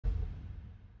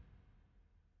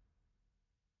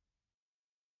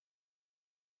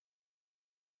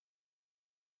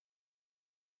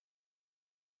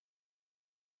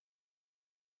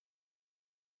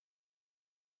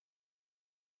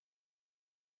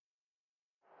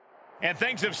And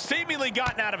things have seemingly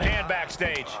gotten out of hand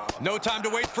backstage. No time to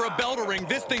wait for a bell to ring.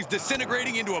 This thing's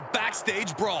disintegrating into a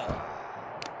backstage brawl.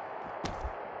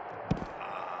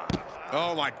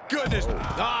 Oh, my goodness.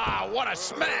 Ah, what a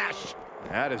smash.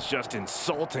 That is just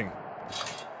insulting.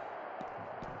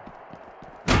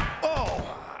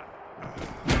 Oh.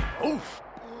 Oof.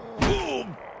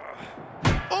 Boom.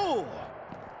 Oh.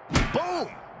 Boom.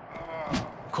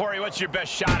 Corey, what's your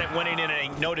best shot at winning in a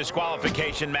no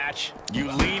disqualification match? You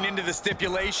lean into the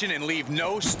stipulation and leave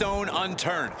no stone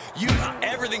unturned. Use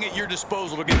everything at your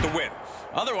disposal to get the win.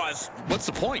 Otherwise, what's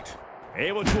the point?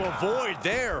 Able to avoid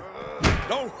there.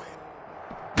 Oh.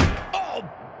 Oh.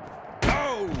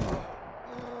 Oh.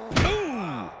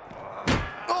 Ooh.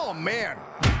 Oh, man.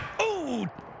 Ooh.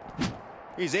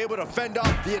 He's able to fend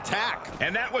off the attack.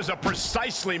 And that was a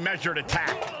precisely measured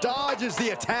attack. Dodges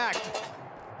the attack.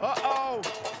 Uh-oh.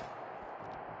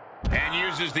 And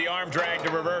uses the arm drag to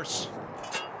reverse.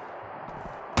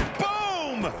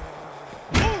 Boom!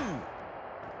 Boom!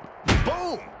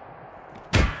 Boom!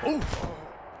 Oof.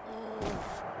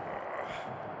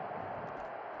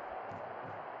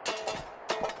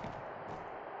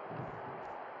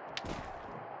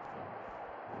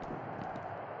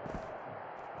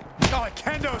 Oh, a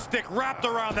kendo stick wrapped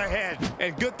around the head.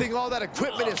 And good thing all that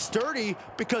equipment is sturdy,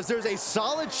 because there's a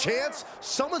solid chance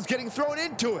someone's getting thrown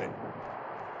into it.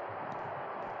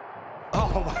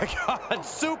 Oh my God,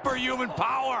 superhuman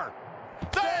power.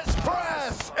 This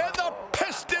press and the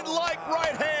piston-like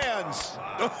right hands.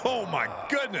 Oh my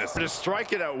goodness. Just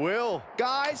strike it at will.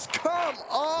 Guys, come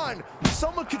on.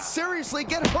 Someone could seriously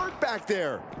get hurt back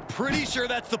there. Pretty sure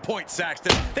that's the point,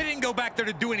 Saxton. They didn't go back there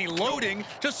to do any loading,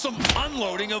 just some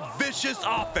unloading of vicious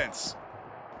offense.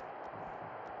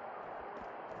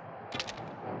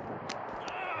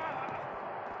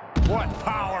 What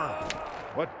power.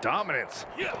 What dominance.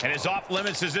 And as off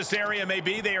limits as this area may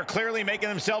be, they are clearly making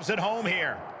themselves at home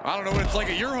here. I don't know what it's like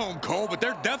at your home, Cole, but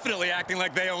they're definitely acting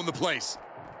like they own the place.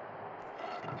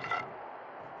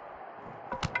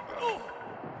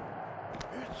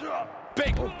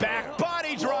 Big back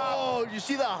body drop. Oh, you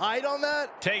see the height on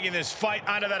that? Taking this fight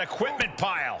onto that equipment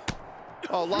pile.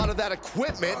 A lot of that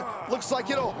equipment looks like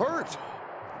it'll hurt.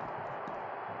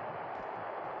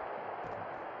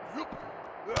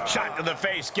 Shot to the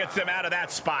face gets them out of that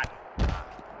spot.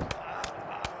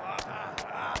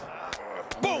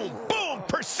 Boom, boom,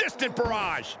 persistent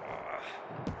barrage.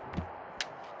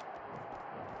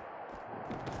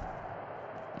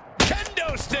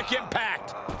 Kendo stick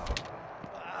impact.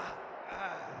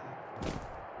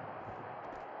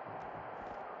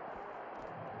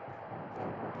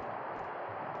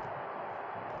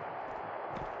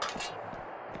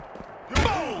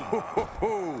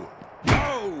 Boom!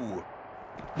 Oh!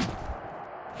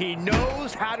 He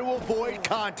knows how to avoid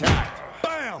contact.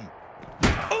 Bam!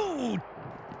 Ooh!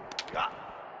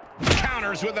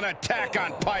 Counters with an attack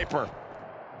on Piper.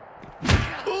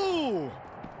 Ooh!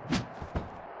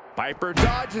 Piper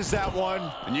dodges that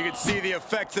one. And you can see the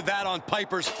effects of that on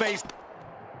Piper's face.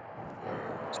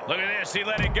 Look at this, he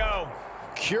let it go.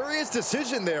 Curious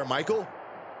decision there, Michael.